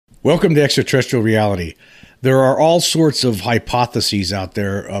Welcome to Extraterrestrial Reality. There are all sorts of hypotheses out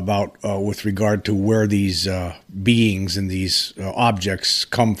there about with regard to where these beings and these objects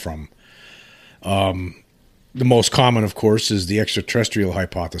come from. The most common, of course, is the extraterrestrial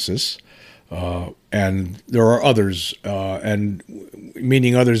hypothesis, and there are others. And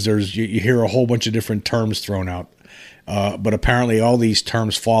meaning others, you hear a whole bunch of different terms thrown out, but apparently all these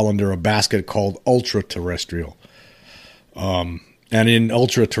terms fall under a basket called ultra-terrestrial. And in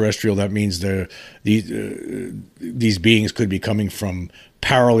ultra-terrestrial, that means these beings could be coming from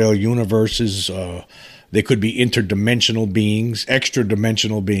parallel universes. They could be interdimensional beings,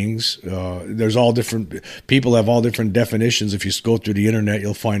 extra-dimensional beings. There's all different. People have all different definitions. If you go through the internet,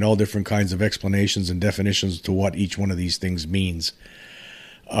 you'll find all different kinds of explanations and definitions to what each one of these things means.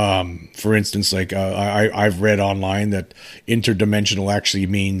 For instance, like I've read online that interdimensional actually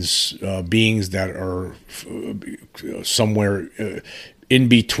means beings that are somewhere in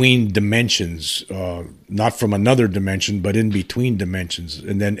between dimensions, not from another dimension, but in between dimensions.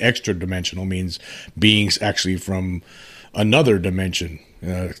 And then extra dimensional means beings actually from another dimension.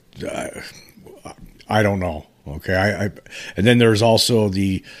 I don't know. Okay. And then there's also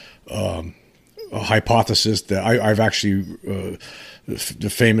the hypothesis that I've actually the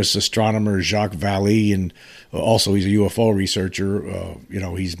famous astronomer Jacques Vallée, and also he's a UFO researcher.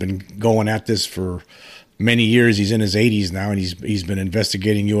 He's been going at this for many years. He's in his 80s now, and he's been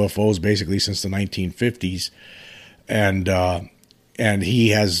investigating UFOs basically since the 1950s, and he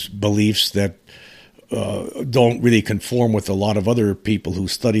has beliefs that don't really conform with a lot of other people who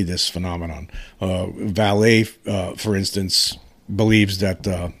study this phenomenon. Vallée, for instance, believes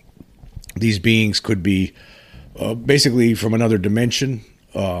that these beings could be basically from another dimension.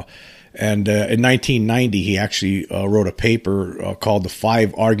 And in 1990, he actually wrote a paper called The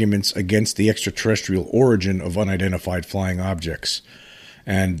 5 Arguments Against the Extraterrestrial Origin of Unidentified Flying Objects.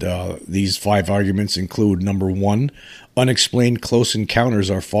 And these 5 arguments include, number 1, unexplained close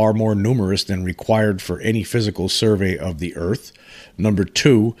encounters are far more numerous than required for any physical survey of the Earth. Number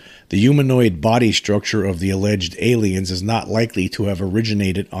 2, the humanoid body structure of the alleged aliens is not likely to have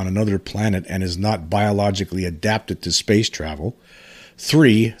originated on another planet and is not biologically adapted to space travel.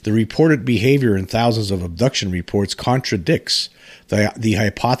 3, the reported behavior in thousands of abduction reports contradicts the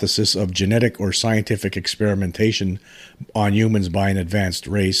hypothesis of genetic or scientific experimentation on humans by an advanced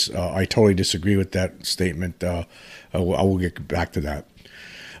race. I totally disagree with that statement. I will get back to that.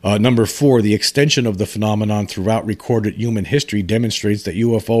 Number 4, the extension of the phenomenon throughout recorded human history demonstrates that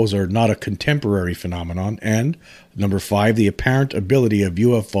UFOs are not a contemporary phenomenon. And number 5, the apparent ability of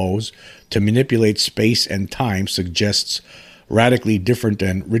UFOs to manipulate space and time suggests radically different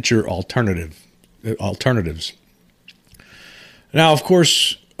and richer alternatives. Now, of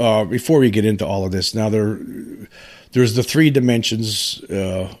course, before we get into all of this, now there's the 3 dimensions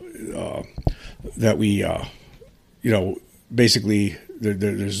that we, basically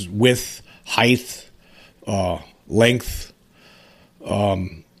there's width, height, length,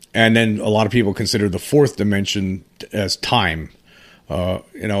 and then a lot of people consider the 4th dimension as time. So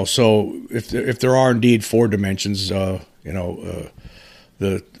if there are indeed 4 dimensions, the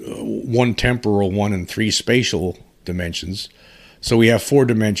 1 temporal, 1 and 3 spatial dimensions. So we have 4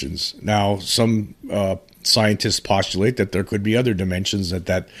 dimensions. Now, some scientists postulate that there could be other dimensions and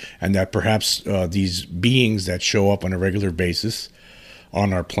that perhaps these beings that show up on a regular basis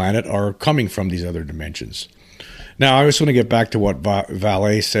on our planet are coming from these other dimensions. Now, I just want to get back to what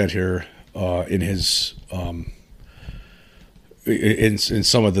Vallée said here in his in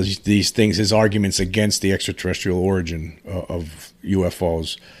some of these things, his arguments against the extraterrestrial origin of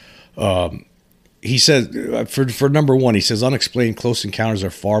UFOs. He said, for number 1, he says, unexplained close encounters are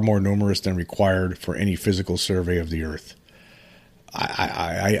far more numerous than required for any physical survey of the Earth.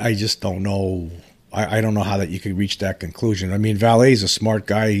 I just don't know. I don't know how that you could reach that conclusion. I mean, Vallée's a smart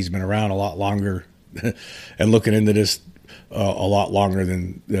guy. He's been around a lot longer and looking into this a lot longer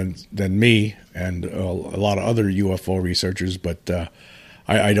than me and a lot of other UFO researchers, but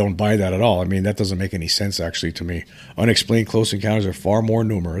I don't buy that at all. I mean, that doesn't make any sense, actually, to me. Unexplained close encounters are far more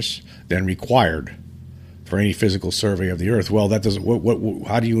numerous than required for any physical survey of the Earth. Well, that doesn't.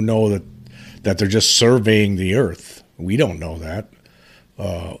 How do you know that they're just surveying the Earth? We don't know that.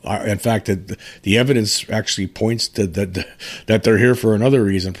 In fact, the evidence actually points to that they're here for another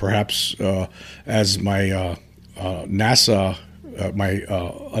reason. Perhaps, as my NASA. My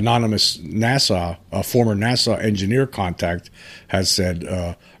anonymous NASA, former NASA engineer contact has said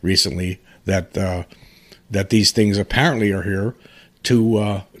recently that these things apparently are here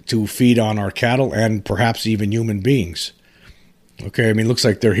to feed on our cattle and perhaps even human beings. Okay, I mean, it looks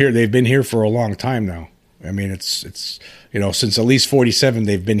like they're here. They've been here for a long time now. I mean, it's since at least 47,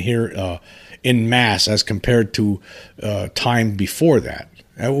 they've been here in mass as compared to time before that.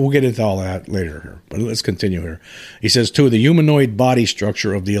 We'll get into all that later here, but let's continue here. He says, 2, the humanoid body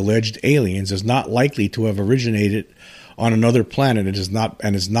structure of the alleged aliens is not likely to have originated on another planet. It is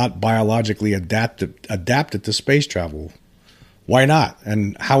not biologically adapted to space travel. Why not?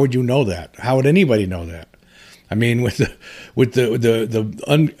 And how would you know that? How would anybody know that? I mean, with the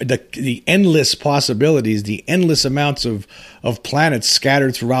endless possibilities, the endless amounts of planets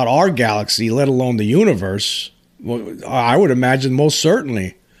scattered throughout our galaxy, let alone the universe, well, I would imagine most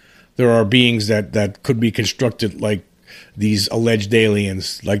certainly there are beings that could be constructed like these alleged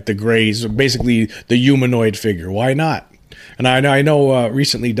aliens, like the Greys, basically the humanoid figure. Why not? And I know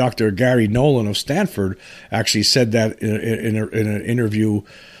recently Dr. Gary Nolan of Stanford actually said that in an interview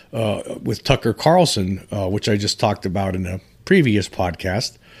with Tucker Carlson, which I just talked about in a previous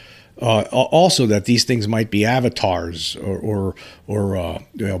podcast. Also, that these things might be avatars or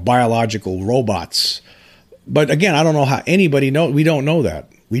biological robots. But again, I don't know how anybody knows. We don't know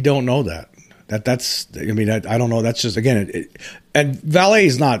that. We don't know that. That's. I mean, I don't know. That's just again. And Vallée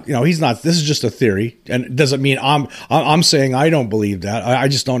is not. He's not. This is just a theory, and it doesn't mean I'm saying I don't believe that. I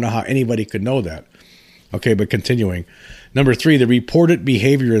just don't know how anybody could know that. Okay, but continuing. Number 3, the reported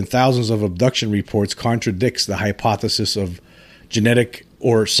behavior in thousands of abduction reports contradicts the hypothesis of genetic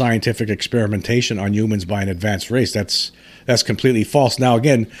or scientific experimentation on humans by an advanced race. That's completely false. Now,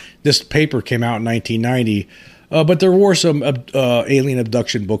 again, this paper came out in 1990, but there were some alien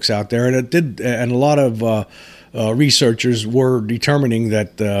abduction books out there, and a lot of researchers were determining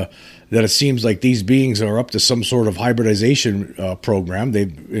that it seems like these beings are up to some sort of hybridization program.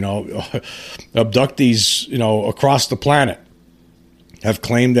 They, abduct these, across the planet. Have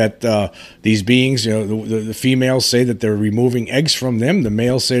claimed that these beings, the females say that they're removing eggs from them. The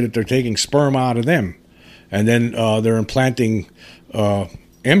males say that they're taking sperm out of them. And then they're implanting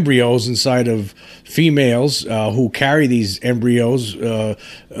embryos inside of females who carry these embryos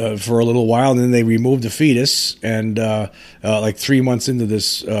for a little while, and then they remove the fetus, and like 3 months into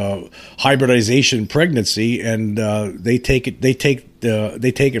this hybridization pregnancy, and they take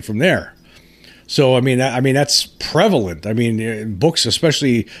it from there. So I mean that's prevalent. I mean, in books,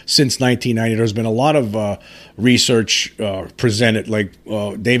 especially since 1990, there's been a lot of research presented, like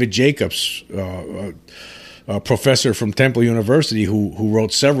David Jacobs, a professor from Temple University, who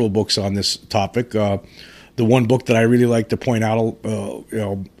wrote several books on this topic. The one book that I really like to point out,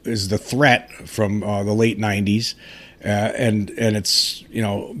 is The Threat from the late 90s, and it's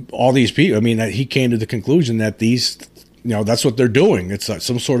all these people. I mean, he came to the conclusion that these. That's what they're doing. It's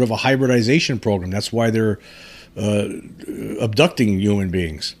some sort of a hybridization program. That's why they're abducting human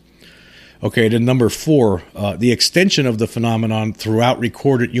beings. Okay, then number 4, the extension of the phenomenon throughout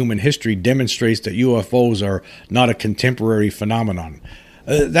recorded human history demonstrates that UFOs are not a contemporary phenomenon.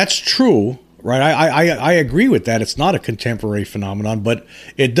 That's true, right? I agree with that. It's not a contemporary phenomenon, but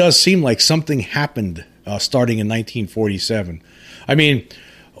it does seem like something happened starting in 1947. I mean,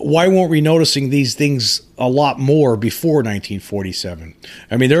 why weren't we noticing these things a lot more before 1947?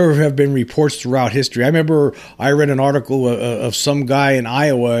 I mean, there have been reports throughout history. I remember I read an article of some guy in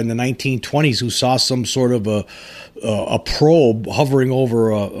Iowa in the 1920s who saw some sort of a probe hovering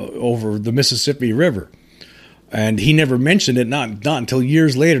over the Mississippi River. And he never mentioned it, not until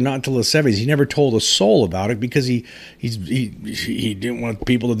years later, not until the 70s. He never told a soul about it because he didn't want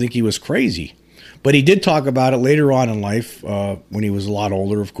people to think he was crazy. But he did talk about it later on in life, when he was a lot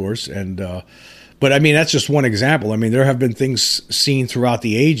older, of course. But I mean, that's just one example. I mean, there have been things seen throughout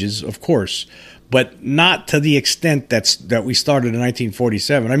the ages, of course, but not to the extent that we started in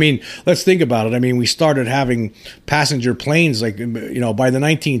 1947. I mean, let's think about it. I mean, we started having passenger planes, like, by the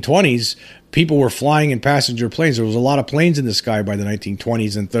 1920s, people were flying in passenger planes. There was a lot of planes in the sky by the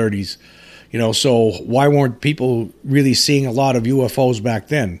 1920s and 30s. So why weren't people really seeing a lot of UFOs back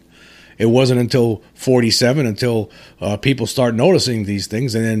then? It wasn't until 47 until people start noticing these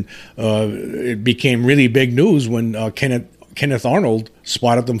things, and then it became really big news when Kenneth Arnold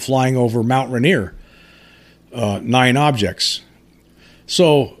spotted them flying over Mount Rainier, 9 objects.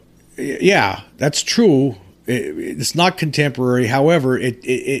 So, yeah, that's true. It's not contemporary. However,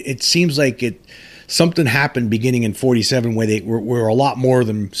 it seems like something happened beginning in 47 where a lot more of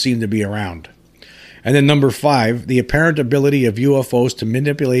them seemed to be around. And then number 5, the apparent ability of UFOs to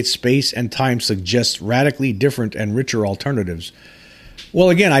manipulate space and time suggests radically different and richer alternatives. Well,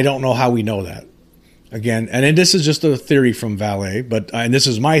 again, I don't know how we know that. Again, and this is just a theory from Vallée, and this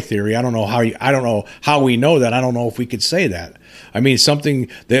is my theory. I don't know how we know that. I don't know if we could say that. I mean,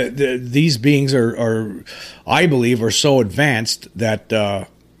 these beings are I believe, are so advanced that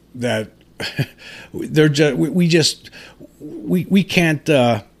they're just we can't.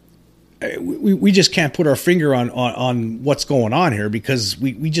 We just can't put our finger on what's going on here because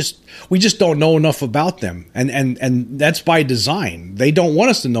we just don't know enough about them, and that's by design. They don't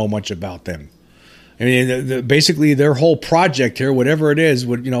want us to know much about them. I mean, basically their whole project here, whatever it is,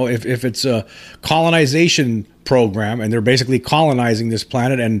 if it's a colonization program, and they're basically colonizing this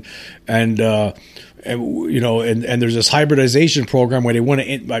planet, and there's this hybridization program where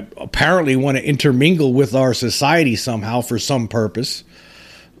they apparently want to intermingle with our society somehow for some purpose.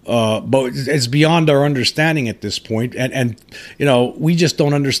 But it's beyond our understanding at this point, and we just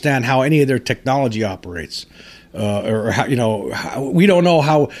don't understand how any of their technology operates, or how we don't know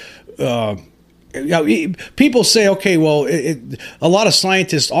how. People say, okay, well, a lot of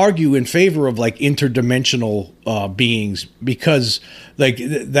scientists argue in favor of like interdimensional beings because like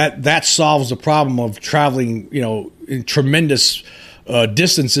that solves the problem of traveling, in tremendous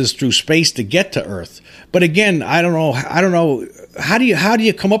distances through space to get to Earth. But again, I don't know. How do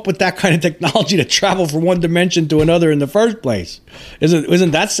you come up with that kind of technology to travel from one dimension to another in the first place?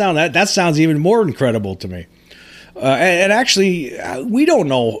 Isn't that sounds even more incredible to me? And actually, we don't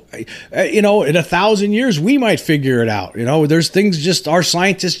know. In 1,000 years, we might figure it out. There's things just our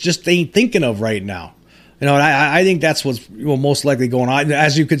scientists just ain't thinking of right now. And I think that's what's most likely going on.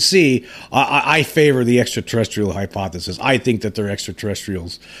 As you could see, I favor the extraterrestrial hypothesis. I think that they're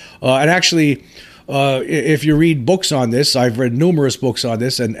extraterrestrials. And actually, if you read books on this, I've read numerous books on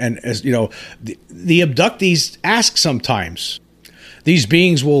this, and as the abductees ask sometimes. These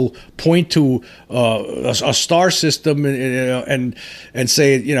beings will point to a star system and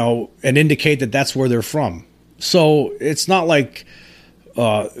say, and indicate that that's where they're from. So it's not like,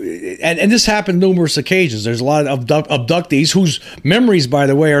 and this happened numerous occasions. There's a lot of abductees whose memories, by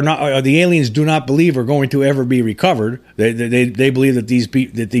the way, are not the aliens do not believe are going to ever be recovered. They believe that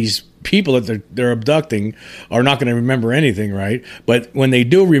these people that they're abducting are not going to remember anything, right? But when they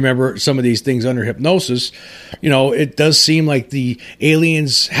do remember some of these things under hypnosis, it does seem like the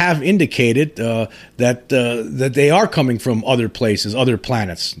aliens have indicated that they are coming from other places, other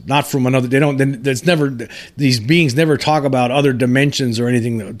planets, not from another. They don't. There's never these beings never talk about other dimensions or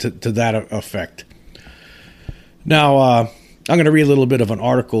anything to that effect. Now, I'm going to read a little bit of an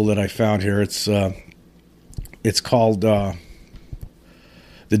article that I found here. It's called.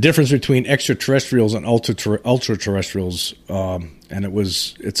 The difference between extraterrestrials and ultra-terrestrials, and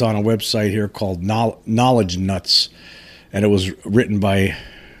it's on a website here called Knowledge Nuts, and it was written by,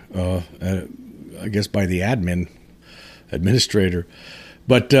 I guess by the administrator,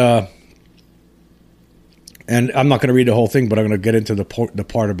 but and I'm not going to read the whole thing, but I'm going to get into the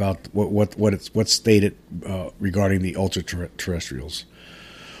part about what's stated regarding the ultra-terrestrials.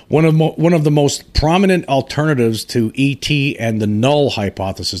 One of the most prominent alternatives to ET and the null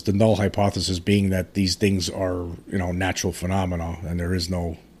hypothesis being that these things are natural phenomena and there is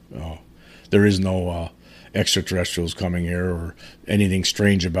no extraterrestrials coming here or anything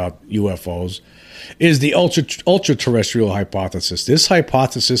strange about UFOs, is the ultra-terrestrial hypothesis. This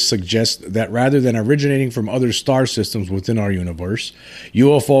hypothesis suggests that rather than originating from other star systems within our universe,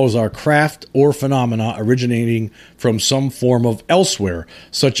 UFOs are craft or phenomena originating from some form of elsewhere,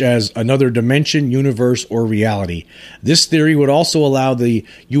 such as another dimension, universe, or reality. This theory would also allow the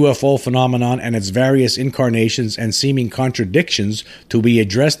UFO phenomenon and its various incarnations and seeming contradictions to be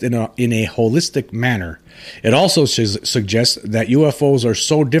addressed in a holistic manner. It also suggests that UFOs are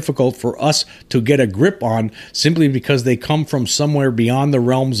so difficult for us to get a grip on simply because they come from somewhere beyond the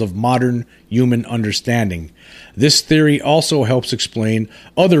realms of modern human understanding. This theory also helps explain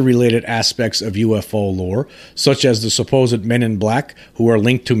other related aspects of UFO lore, such as the supposed men in black who are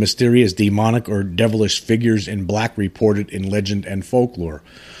linked to mysterious demonic or devilish figures in black reported in legend and folklore.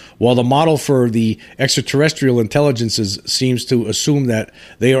 While the model for the extraterrestrial intelligences seems to assume that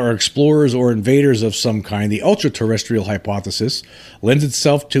they are explorers or invaders of some kind, the ultra-terrestrial hypothesis lends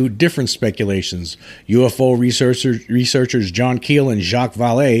itself to different speculations. UFO researchers John Keel and Jacques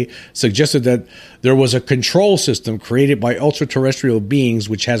Vallée suggested that there was a control system created by ultra-terrestrial beings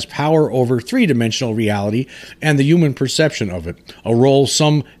which has power over three-dimensional reality and the human perception of it, a role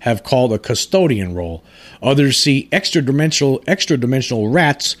some have called a custodian role. Others see extra-dimensional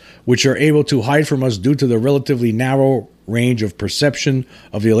rats, which are able to hide from us due to the relatively narrow range of perception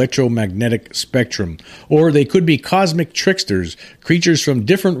of the electromagnetic spectrum. Or they could be cosmic tricksters, creatures from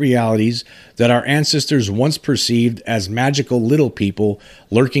different realities that our ancestors once perceived as magical little people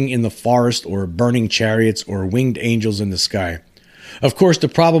lurking in the forest, or burning chariots, or winged angels in the sky. Of course, the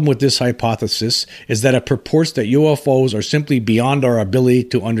problem with this hypothesis is that it purports that UFOs are simply beyond our ability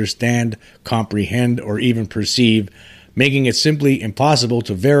to understand, comprehend, or even perceive, making it simply impossible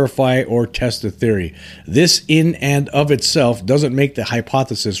to verify or test the theory. This in and of itself doesn't make the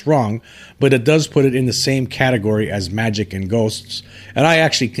hypothesis wrong, but it does put it in the same category as magic and ghosts. And I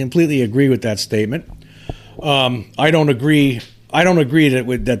actually completely agree with that statement. I don't agree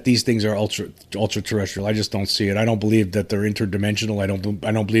that these things are ultra terrestrial. I just don't see it. I don't believe that they're interdimensional. I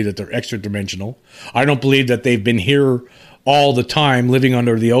don't believe that they're extra dimensional. I don't believe that they've been here all the time, living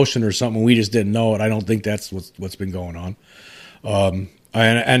under the ocean or something. We just didn't know it. I don't think that's what's been going on. I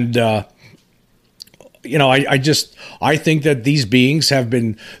think that these beings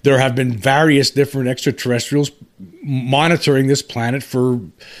there have been various different extraterrestrials monitoring this planet for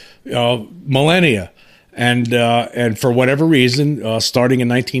millennia. And for whatever reason, starting in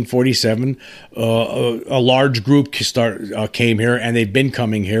 1947, a large group came here, and they've been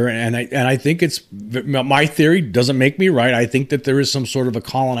coming here. And I think my theory doesn't make me right. I think that there is some sort of a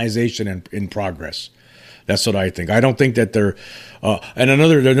colonization in progress. That's what I think. I don't think that they're. And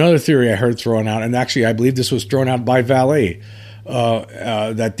another theory I heard thrown out, and actually I believe this was thrown out by Vallée.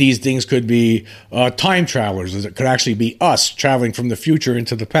 That these things could be time travelers. It could actually be us traveling from the future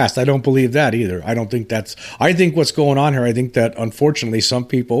into the past. I don't believe that either. I think what's going on here, I think that unfortunately some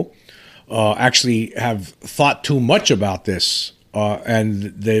people actually have thought too much about this,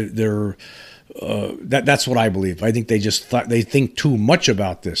 and that's what I believe. I think they think too much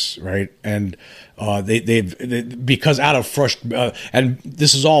about this, right? And because out of and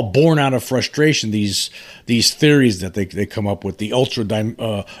this is all born out of frustration. These theories that they come up with, the ultra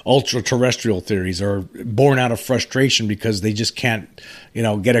terrestrial theories, are born out of frustration because they just can't,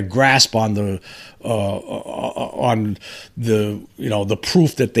 get a grasp on the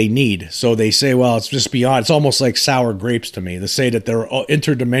proof that they need. So they say, well, it's just beyond. It's almost like sour grapes to me. They say that they're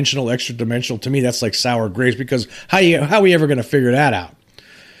interdimensional, extra dimensional. To me, that's like sour grapes, because how are we ever going to figure that out?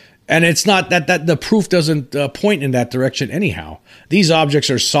 And it's not that the proof doesn't point in that direction anyhow. These objects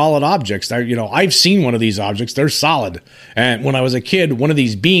are solid objects. I've seen one of these objects. They're solid. And when I was a kid, one of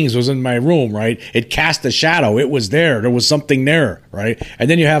these beings was in my room, right? It cast a shadow. It was there. There was something there, right? And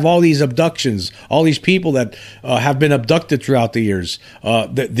then you have all these abductions, all these people that have been abducted throughout the years.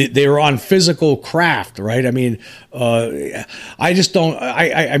 They were on physical craft, right? I mean, I just don't.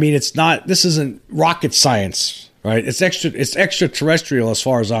 I mean, it's not. This isn't rocket science. Right, it's extraterrestrial as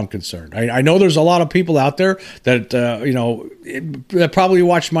far as I'm concerned. I know there's a lot of people out there that that probably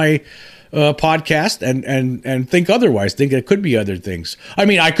watch my podcast and think otherwise. Think it could be other things. I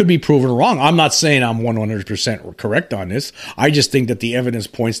mean, I could be proven wrong. I'm not saying I'm 100% correct on this. I just think that the evidence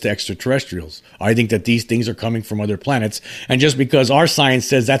points to extraterrestrials. I think that these things are coming from other planets, and just because our science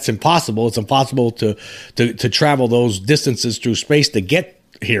says that's impossible, it's impossible to travel those distances through space to get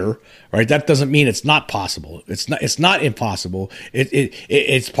here, right? That doesn't mean it's not possible. It's not impossible.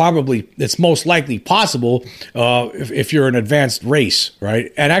 It's most likely possible if you're an advanced race,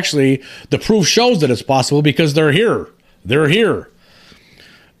 right? And actually, the proof shows that it's possible because they're here. They're here.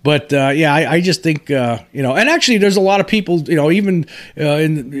 But I just think and actually, there's a lot of people, even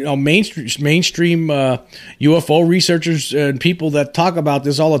in mainstream UFO researchers and people that talk about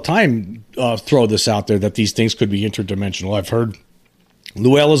this all the time throw this out there, that these things could be interdimensional. I've heard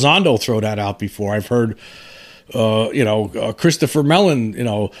Lou Elizondo throw that out before. I've heard, Christopher Mellon.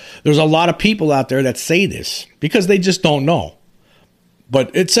 There's a lot of people out there that say this because they just don't know.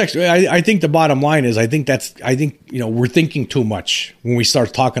 But it's actually, I think the bottom line is, I think we're thinking too much when we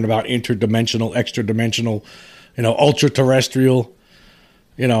start talking about interdimensional, extra dimensional, ultra terrestrial.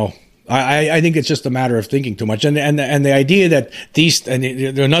 I think it's just a matter of thinking too much. And the idea that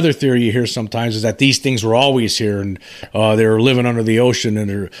another theory you hear sometimes is that these things were always here, and they're living under the ocean, and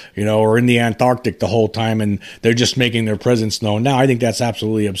they're, or in the Antarctic the whole time, and they're just making their presence known now. I think that's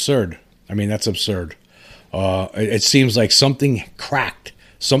absolutely absurd. I mean, that's absurd. It seems like something cracked.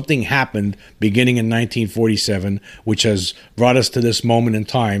 Something happened beginning in 1947, which has brought us to this moment in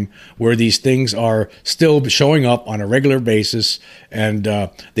time where these things are still showing up on a regular basis, and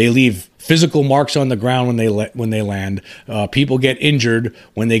they leave physical marks on the ground when they land. People get injured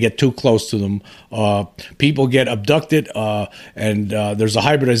when they get too close to them. People get abducted, and there's a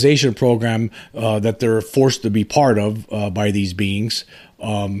hybridization program that they're forced to be part of by these beings.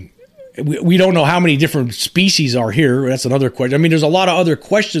 We don't know how many different species are here. That's another question. I mean, there's a lot of other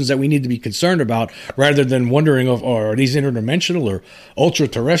questions that we need to be concerned about, rather than wondering are these interdimensional or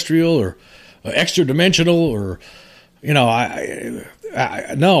ultra-terrestrial or extra-dimensional, or, no,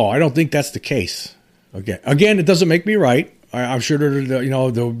 I don't think that's the case. Okay. Again, it doesn't make me right. I'm sure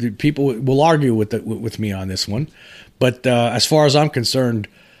the people will argue with me on this one. But as far as I'm concerned,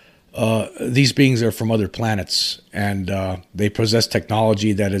 these beings are from other planets, and they possess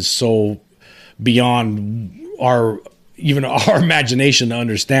technology that is so beyond our even our imagination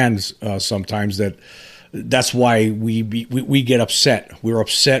understands sometimes that's why we get upset. We're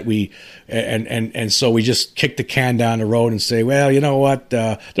upset. And so we just kick the can down the road and say, well, you know what?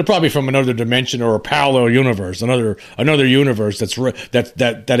 They're probably from another dimension or a parallel universe, another universe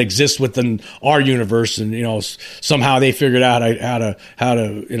that exists within our universe, and somehow they figured out how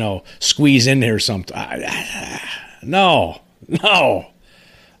to squeeze in here something. No.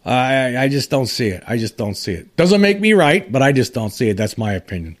 I just don't see it. Doesn't make me right, but I just don't see it. That's my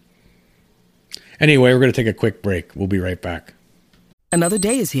opinion. Anyway, we're going to take a quick break. We'll be right back. Another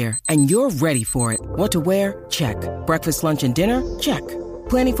day is here, and you're ready for it. What to wear? Check. Breakfast, lunch, and dinner? Check.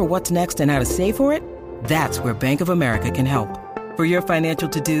 Planning for what's next and how to save for it? That's where Bank of America can help. For your financial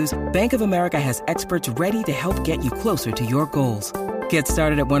to-dos, Bank of America has experts ready to help get you closer to your goals. Get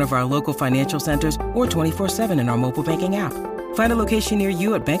started at one of our local financial centers or 24/7 in our mobile banking app. Find a location near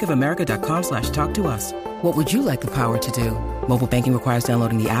you at bankofamerica.com/talktous. What would you like the power to do? Mobile banking requires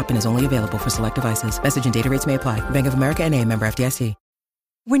downloading the app and is only available for select devices. Message and data rates may apply. Bank of America NA, member FDIC.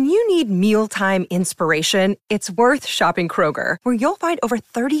 When you need mealtime inspiration, it's worth shopping Kroger, where you'll find over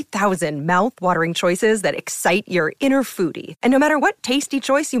 30,000 mouth-watering choices that excite your inner foodie. And no matter what tasty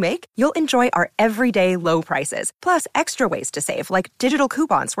choice you make, you'll enjoy our everyday low prices, plus extra ways to save, like digital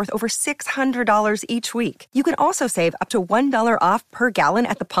coupons worth over $600 each week. You can also save up to $1 off per gallon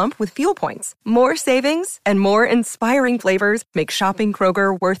at the pump with fuel points. More savings and more inspiring flavors make shopping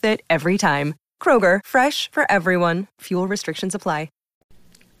Kroger worth it every time. Kroger, fresh for everyone. Fuel restrictions apply.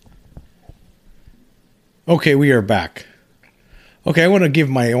 Okay, we are back. Okay, I want to give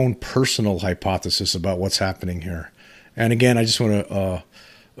my own personal hypothesis about what's happening here. And again, I just want to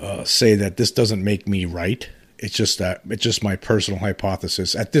say that this doesn't make me right. It's just my personal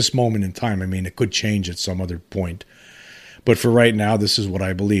hypothesis at this moment in time. I mean, it could change at some other point. But for right now, this is what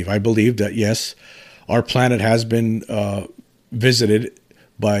I believe. I believe that, yes, our planet has been visited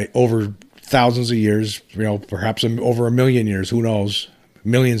by over thousands of years, perhaps over 1 million years, who knows,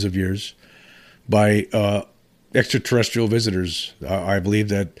 millions of years, by extraterrestrial visitors. I believe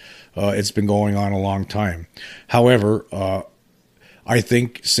that it's been going on a long time. However, I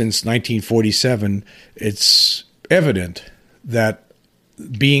think since 1947, it's evident that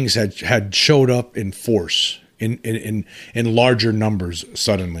beings had showed up in force, in larger numbers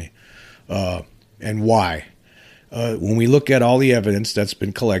suddenly. And why? When we look at all the evidence that's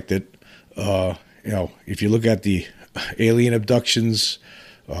been collected, if you look at the alien abductions,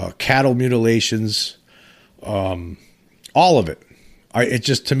 cattle mutilations, all of it.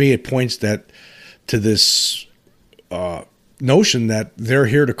 To me, it points to this notion that they're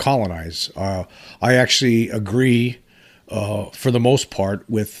here to colonize. I actually agree, for the most part,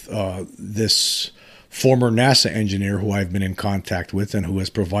 with this former NASA engineer who I've been in contact with and who has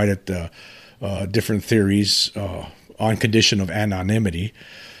provided different theories on condition of anonymity.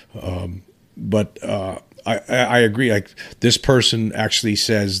 But I agree. Like, this person actually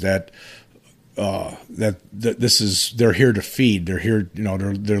says that this is, they're here to feed. They're here,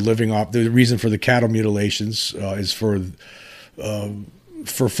 they're living off. The reason for the cattle mutilations is for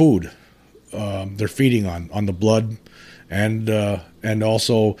food. They're feeding on the blood, and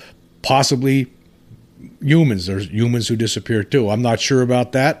also possibly humans. There's humans who disappear too. I'm not sure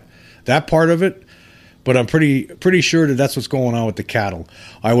about that part of it. But I'm pretty sure that that's what's going on with the cattle.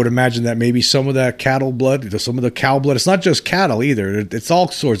 I would imagine that maybe some of that cattle blood, some of the cow blood. It's not just cattle either. It's all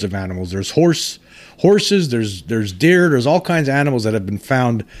sorts of animals. There's horses. There's deer. There's all kinds of animals that have been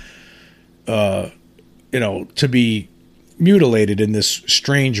found, to be mutilated in this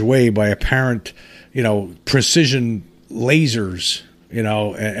strange way by apparent, precision lasers.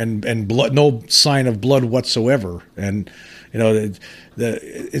 And blood, no sign of blood whatsoever. And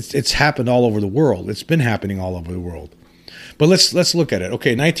it's happened all over the world. It's been happening all over the world. But let's look at it.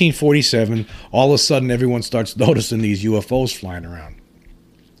 Okay, 1947, all of a sudden everyone starts noticing these UFOs flying around.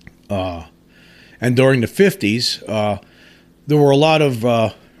 And during the 50s, there were a lot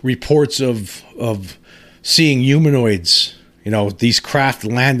of reports of seeing humanoids. These craft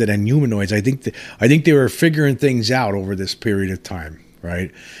landed and humanoids. I think they were figuring things out over this period of time,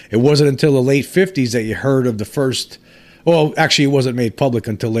 right? It wasn't until the late 50s that you heard of the first. Well, actually, it wasn't made public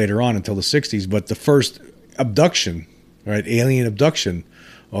until later on, until the 60s. But the first abduction, right, alien abduction,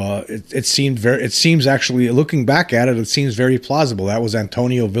 it seems actually, looking back at it, it seems very plausible. That was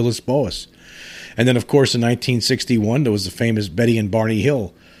Antonio Villas-Boas. And then, of course, in 1961, there was the famous Betty and Barney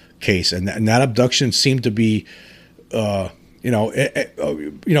Hill case, and that abduction seemed to be, one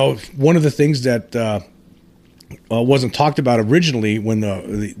of the things that wasn't talked about originally when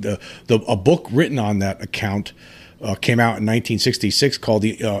a book written on that account came out in 1966 called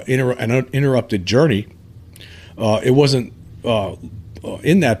The Interrupted Journey. It wasn't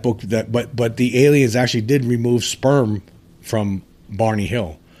in that book but the aliens actually did remove sperm from Barney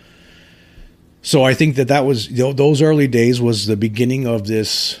Hill. So I think that was those early days was the beginning of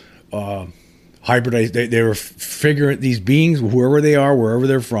this hybridized. They were figuring these beings, whoever they are, wherever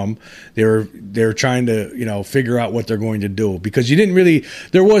they're from, they're trying to figure out what they're going to do, because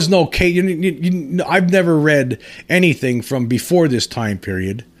there was no case. I've never read anything from before this time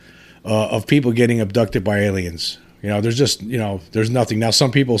period of people getting abducted by aliens. There's just, there's nothing. Now,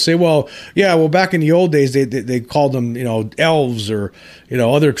 some people say, well, back in the old days, they called them, elves or,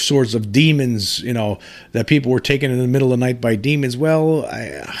 other sorts of demons, that people were taken in the middle of the night by demons. Well,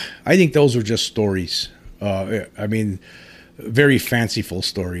 I think those are just stories. Very fanciful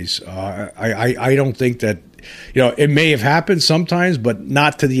stories. I don't think that, it may have happened sometimes, but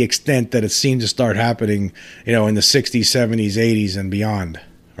not to the extent that it seemed to start happening, in the 60s, 70s, 80s and beyond.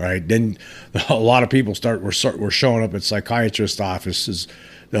 Right. Then a lot of people were showing up at psychiatrists' offices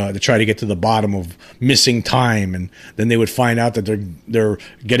to try to get to the bottom of missing time, and then they would find out that they're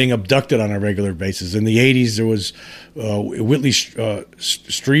getting abducted on a regular basis. In the 80s, there was Whitley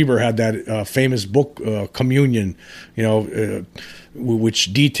Strieber had that famous book Communion,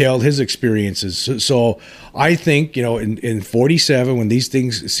 which detailed his experiences. So I think in 47, when these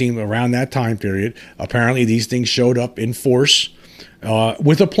things seemed around that time period, apparently these things showed up in force.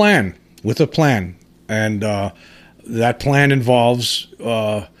 With a plan, and that plan involves,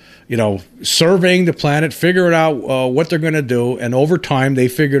 surveying the planet, figuring out what they're going to do, and over time they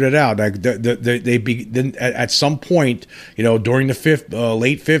figured it out. Like then at some point, during the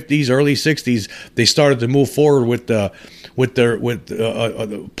late 50s, early 60s, they started to move forward with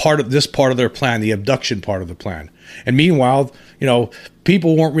part of their plan, the abduction part of the plan. And meanwhile,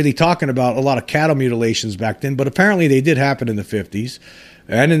 people weren't really talking about a lot of cattle mutilations back then, but apparently they did happen in the 50s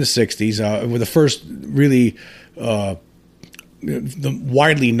and in the 60s. With the first really the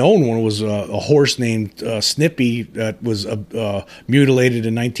widely known one was a horse named Snippy that was mutilated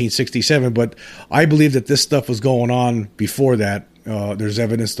in 1967. But I believe that this stuff was going on before that. There's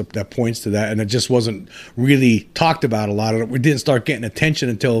evidence that points to that, and it just wasn't really talked about a lot. We didn't start getting attention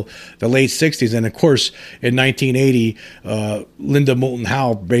until the late 60s. And of course, in 1980, Linda Moulton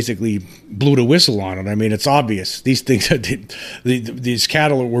Howe basically blew the whistle on it. I mean, it's obvious. These things, these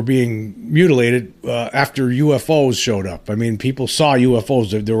cattle were being mutilated after UFOs showed up. I mean, people saw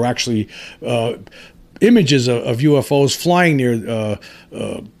UFOs. There were actually images of UFOs flying near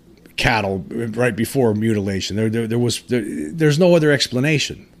cattle right before mutilation. There's no other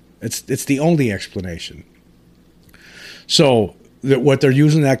explanation. It's the only explanation. So what they're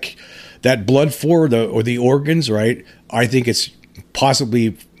using that blood for, or the organs, right? I think it's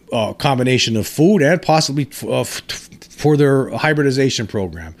possibly a combination of food and possibly for their hybridization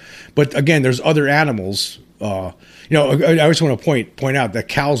program. But again, there's other animals. I just want to point out that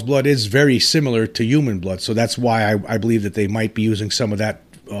cow's blood is very similar to human blood, so that's why I believe that they might be using some of that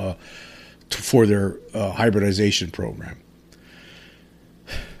for their hybridization program.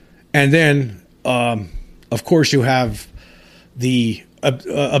 And then, of course, you have the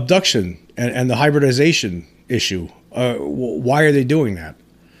abduction and the hybridization issue. Why are they doing that?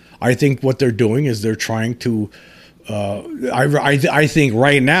 I think what they're doing is they're trying to, I think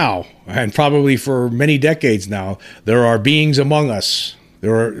right now, and probably for many decades now, there are beings among us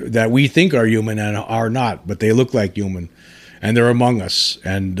that we think are human and are not, but they look like human. And they're among us.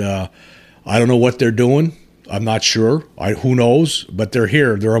 And I don't know what they're doing. I'm not sure. Who knows? But they're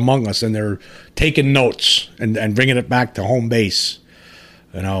here. They're among us, and they're taking notes and bringing it back to home base.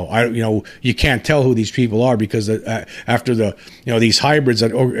 You can't tell who these people are because after these hybrids,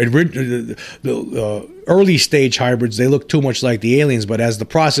 the early stage hybrids, they look too much like the aliens. But as the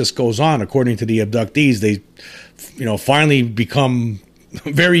process goes on, according to the abductees, they, finally become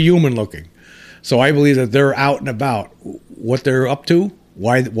very human looking. So I believe that they're out and about. What they're up to,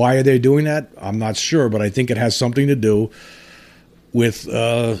 why are they doing that? I'm not sure, but I think it has something to do with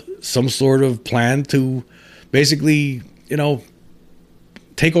some sort of plan to basically,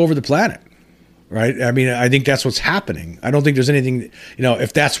 take over the planet, right? I mean, I think that's what's happening. I don't think there's anything,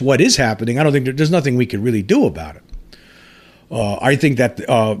 if that's what is happening, I don't think there's nothing we could really do about it. I think that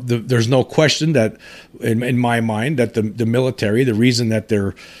there's no question that, in my mind, that the military, the reason that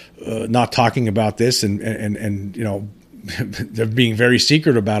they're not talking about this and they're being very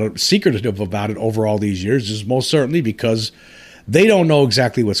secretive about it over all these years is most certainly because they don't know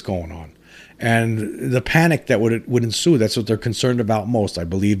exactly what's going on. and the panic that would ensue. That's what they're concerned about most, I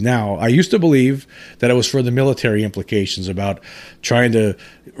believe now. I used to believe that it was for the military implications about trying to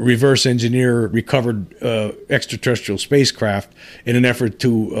reverse engineer recovered extraterrestrial spacecraft in an effort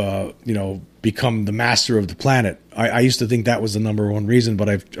to, become the master of the planet. I used to think that was the number one reason, but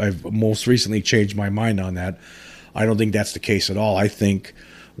I've most recently changed my mind on that. I don't think that's the case at all. I think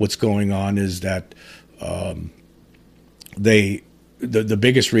what's going on is that the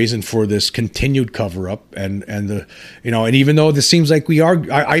biggest reason for this continued cover up and even though this seems like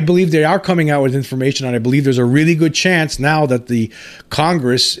I believe they are coming out with information, and I believe there's a really good chance now that the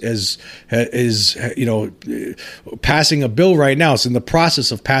Congress is passing a bill right now. It's in the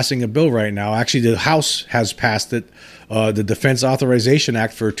process of passing a bill right now. Actually, the House has passed it, the Defense Authorization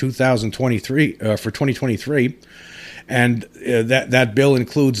Act for 2023, and that bill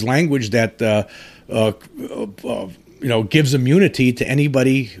includes language that gives immunity to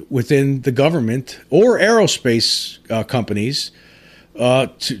anybody within the government or aerospace companies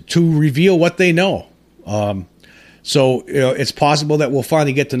to reveal what they know. So it's possible that we'll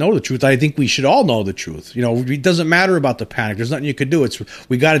finally get to know the truth. I think we should all know the truth. It doesn't matter about the panic. There's nothing you can do.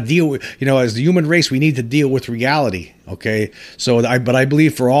 We got to deal with, as the human race, we need to deal with reality. Okay. But I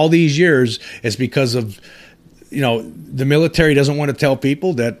believe for all these years, it's because of, the military doesn't want to tell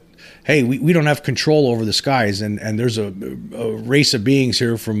people that, hey, we don't have control over the skies, and there's a race of beings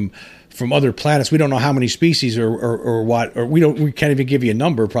here from other planets. We don't know how many species or what, or we can't even give you a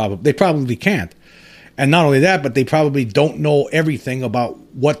number. Probably they probably can't, and not only that, but they probably don't know everything about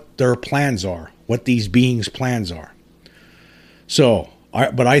what their plans are, what these beings' plans are. So,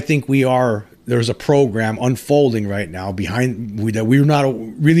 but I think there's a program unfolding right now that we're not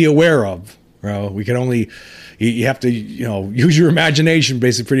really aware of. We can only. You have to, use your imagination,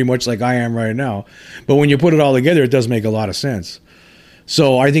 basically, pretty much like I am right now. But when you put it all together, it does make a lot of sense.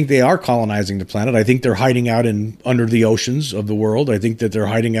 So I think they are colonizing the planet. I think they're hiding out under the oceans of the world. I think that they're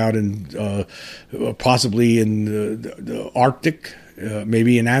hiding out in possibly in the Arctic,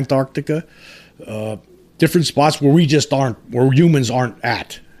 maybe in Antarctica, different spots where where humans aren't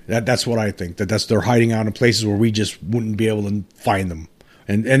at. That's what I think. They're hiding out in places where we just wouldn't be able to find them.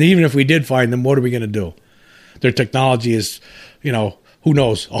 And even if we did find them, what are we going to do? Their technology is, who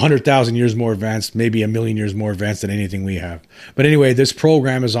knows, 100,000 years more advanced, maybe 1,000,000 years more advanced than anything we have. But anyway, this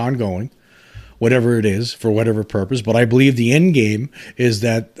program is ongoing, whatever it is, for whatever purpose. But I believe the end game is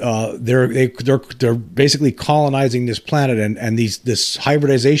that they're basically colonizing this planet, and this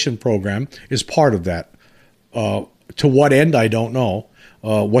hybridization program is part of that. To what end, I don't know.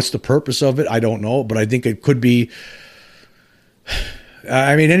 What's the purpose of it? I don't know. But I think it could be.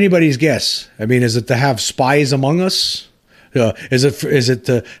 Anybody's guess. Is it to have spies among us? Is it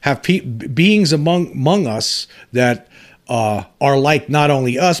to have beings among us that are like not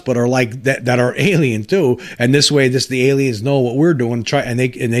only us, but are like that are alien too? And this way, the aliens know what we're doing, and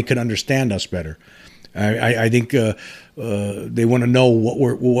they can understand us better. I think they want to know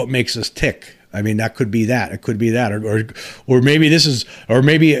what makes us tick. That could be that. It could be that, or maybe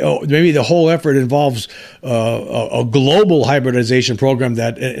maybe the whole effort involves a global hybridization program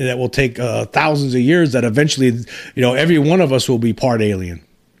that will take thousands of years. That eventually, every one of us will be part alien.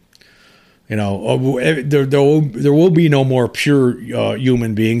 There will be no more pure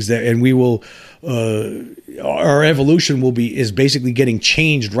human beings, and we will. Our evolution is basically getting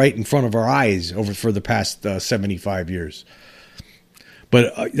changed right in front of our eyes for the past 75 years.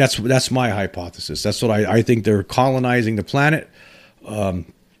 But that's my hypothesis. That's what I think. They're colonizing the planet. I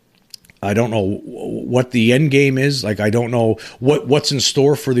don't know what the end game is. I don't know what's in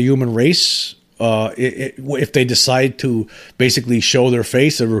store for the human race. If they decide to basically show their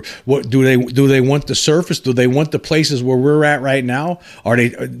face, or what do they want the surface? Do they want the places where we're at right now? Are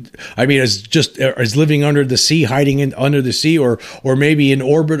they? Is living under the sea, hiding under the sea, or maybe in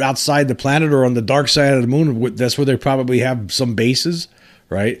orbit outside the planet or on the dark side of the moon? That's where they probably have some bases.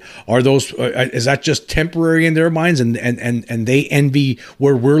 Right? Are those? Is that just temporary in their minds, and they envy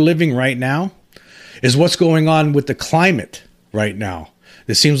where we're living right now? Is what's going on with the climate right now?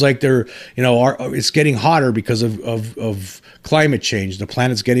 It seems like it's getting hotter because of climate change. The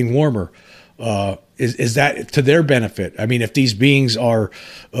planet's getting warmer. Is that to their benefit? If these beings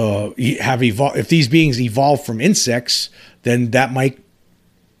if these beings evolved from insects, then that might,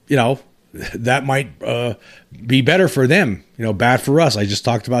 be better for them, bad for us. I just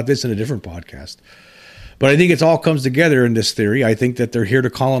talked about this in a different podcast. But I think it all comes together in this theory. I think that they're here to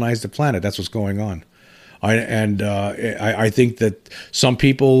colonize the planet. That's what's going on. I think that some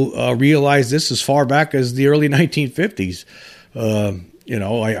people realized this as far back as the early 1950s.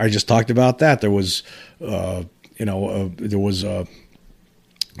 I just talked about that. There was,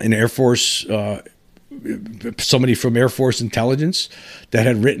 an Air Force, somebody from Air Force Intelligence that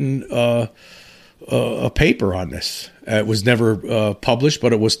had written a paper on this. It was never published,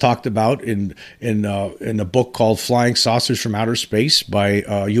 but it was talked about in a book called "Flying Saucers from Outer Space" by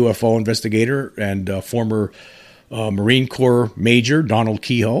a UFO investigator and former Marine Corps Major Donald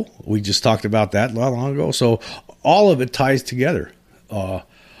Kehoe. We just talked about that not long ago. So all of it ties together.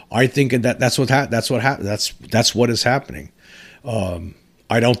 I think that's what is happening.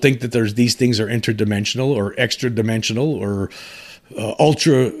 I don't think that these things are interdimensional or extra dimensional or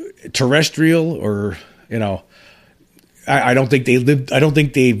ultra terrestrial or, I don't think they've been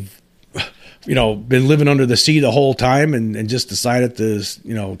living under the sea the whole time and just decided to,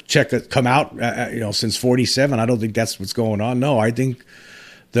 come out, since 47. I don't think that's what's going on. No, I think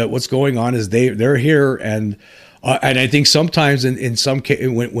that what's going on is they're here and I think sometimes in some case,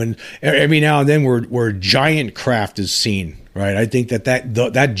 when every now and then where giant craft is seen, right? I think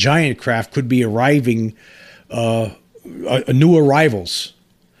that giant craft could be arriving, new arrivals,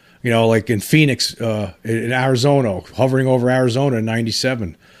 like in Phoenix, in Arizona, hovering over Arizona in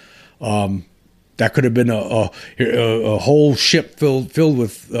 97. That could have been a whole ship filled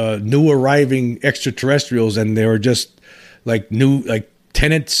with new arriving extraterrestrials, and they were just like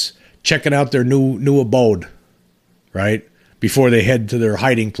tenants checking out their new abode. Right? Before they head to their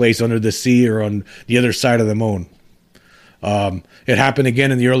hiding place under the sea or on the other side of the moon. It happened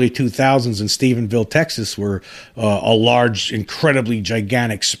again in the early 2000s in Stephenville, Texas, where a large, incredibly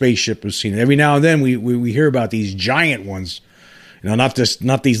gigantic spaceship was seen. Every now and then we hear about these giant ones, not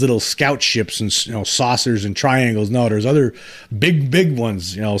these little scout ships and saucers and triangles. No, there's other big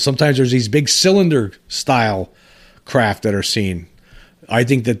ones. Sometimes there's these big cylinder style craft that are seen. I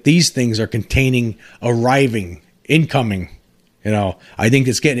think that these things are arriving, incoming. I think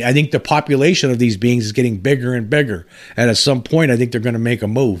the population of these beings is getting bigger and bigger, and at some point I think they're going to make a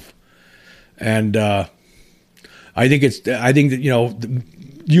move. And I think that the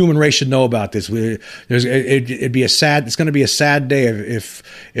human race should know about this. It's going to be a sad day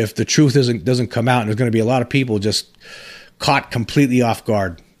if the truth doesn't come out, and there's going to be a lot of people just caught completely off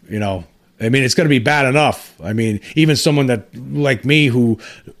guard. It's going to be bad enough. Even someone that like me who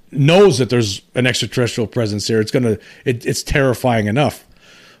knows that there's an extraterrestrial presence there, it's terrifying enough.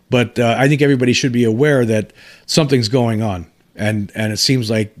 But I think everybody should be aware that something's going on, and it seems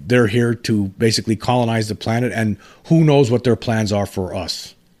like they're here to basically colonize the planet, and who knows what their plans are for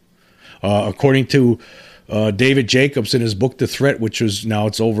us. According to David Jacobs in his book The Threat, which is now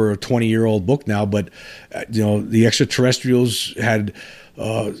it's over a 20-year-old book now, but the extraterrestrials had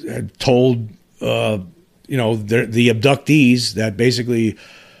told the abductees that basically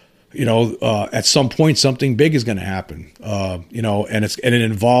at some point something big is going to happen, and it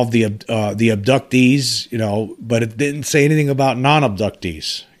involved the abductees, but it didn't say anything about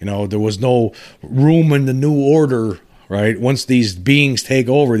non-abductees. There was no room in the new order, right? Once these beings take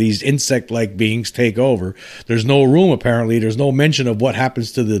over, these insect-like beings take over, there's no room apparently. There's no mention of what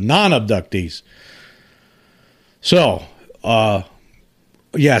happens to the non-abductees. So,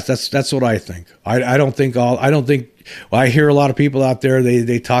 yes, that's what I think. I hear a lot of people out there,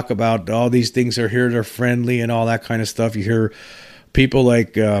 they talk about all these things are here, they're friendly and all that kind of stuff. You hear people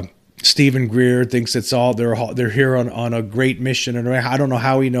like Stephen Greer thinks it's all they're here on a great mission, and I don't know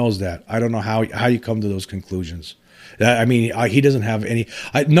how he knows that. I don't know how you come to those conclusions. He doesn't have any.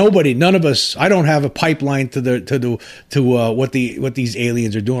 None of us. I don't have a pipeline to what these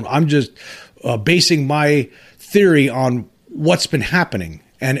aliens are doing. I'm just basing my theory on what's been happening.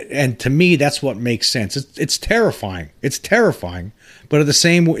 And to me, that's what makes sense. It's terrifying. It's terrifying. But in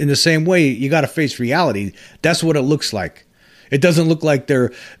the same way, you got to face reality. That's what it looks like. It doesn't look like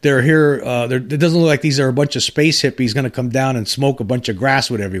they're here. It doesn't look like these are a bunch of space hippies going to come down and smoke a bunch of grass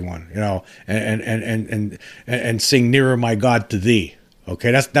with everyone, and sing "Nearer, My God, to Thee."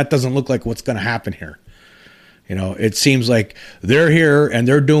 Okay, that doesn't look like what's going to happen here. It seems like they're here and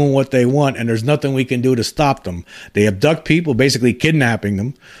they're doing what they want, and there's nothing we can do to stop them. They abduct people, basically kidnapping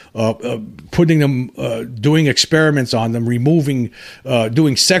them, putting them, doing experiments on them,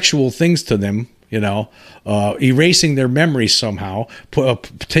 doing sexual things to them, erasing their memories somehow,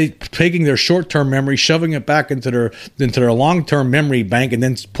 taking their short-term memory, shoving it back into their long-term memory bank, and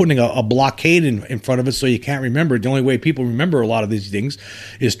then putting a blockade in front of it so you can't remember it. The only way people remember a lot of these things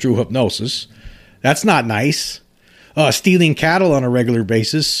is through hypnosis. That's not nice. Stealing cattle on a regular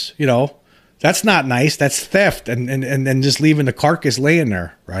basis, that's not nice. That's theft, and then just leaving the carcass laying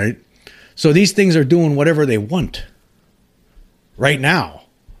there, right? So these things are doing whatever they want right now.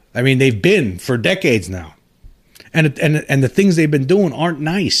 They've been for decades now, and the things they've been doing aren't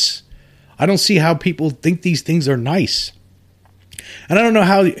nice. I don't see how people think these things are nice. And I don't know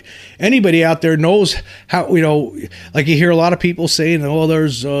how anybody out there knows how, like you hear a lot of people saying, oh,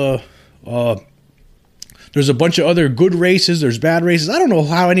 there's a bunch of other good races, there's bad races. I don't know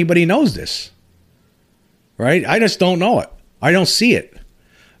how anybody knows this, right? I just don't know it. I don't see it.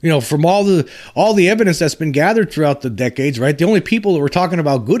 From all the evidence that's been gathered throughout the decades, right? The only people that were talking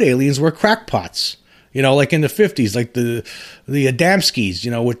about good aliens were crackpots. Like in the 50s, like the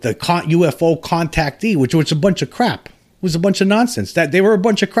Adamskis, with the UFO contactee, which was a bunch of crap. It was a bunch of nonsense. That they were a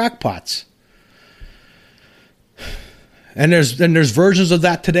bunch of crackpots. And there's versions of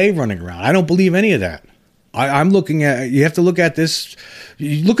that today running around. I don't believe any of that. I'm looking at, you have to look at this.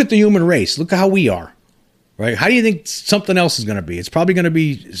 You look at the human race. Look at how we are. Right? How do you think something else is going to be? It's probably going to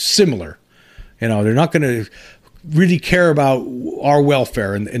be similar. They're not going to really care about our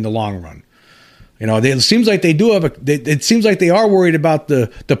welfare in the long run. It seems like they do have it seems like they are worried about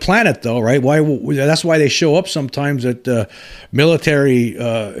the planet, though, right? That's why they show up sometimes at military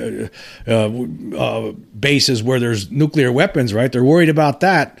bases where there's nuclear weapons, right? They're worried about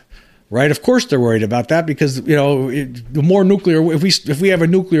that. Right, of course they're worried about that because the more nuclear, if we have a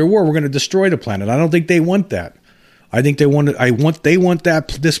nuclear war, we're going to destroy the planet. I don't think they want that. I think they want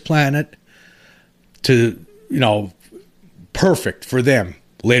this planet to perfect for them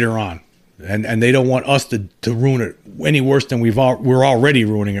later on, and they don't want us to ruin it any worse than we're already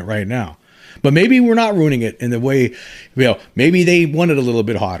ruining it right now. But maybe we're not ruining it in the way, maybe they want it a little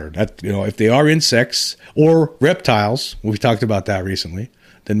bit hotter. That if they are insects or reptiles, we've talked about that recently.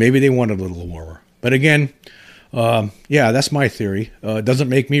 Then maybe they want it a little warmer. But again, that's my theory. It doesn't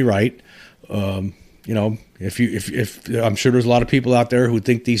make me right. If I'm sure there's a lot of people out there who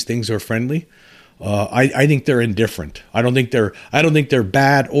think these things are friendly. I think they're indifferent. I don't think they're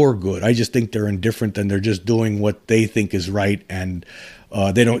bad or good. I just think they're indifferent and they're just doing what they think is right. And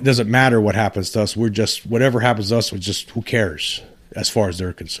it doesn't matter what happens to us. Whatever happens to us, who cares as far as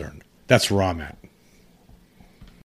they're concerned. That's where I'm at.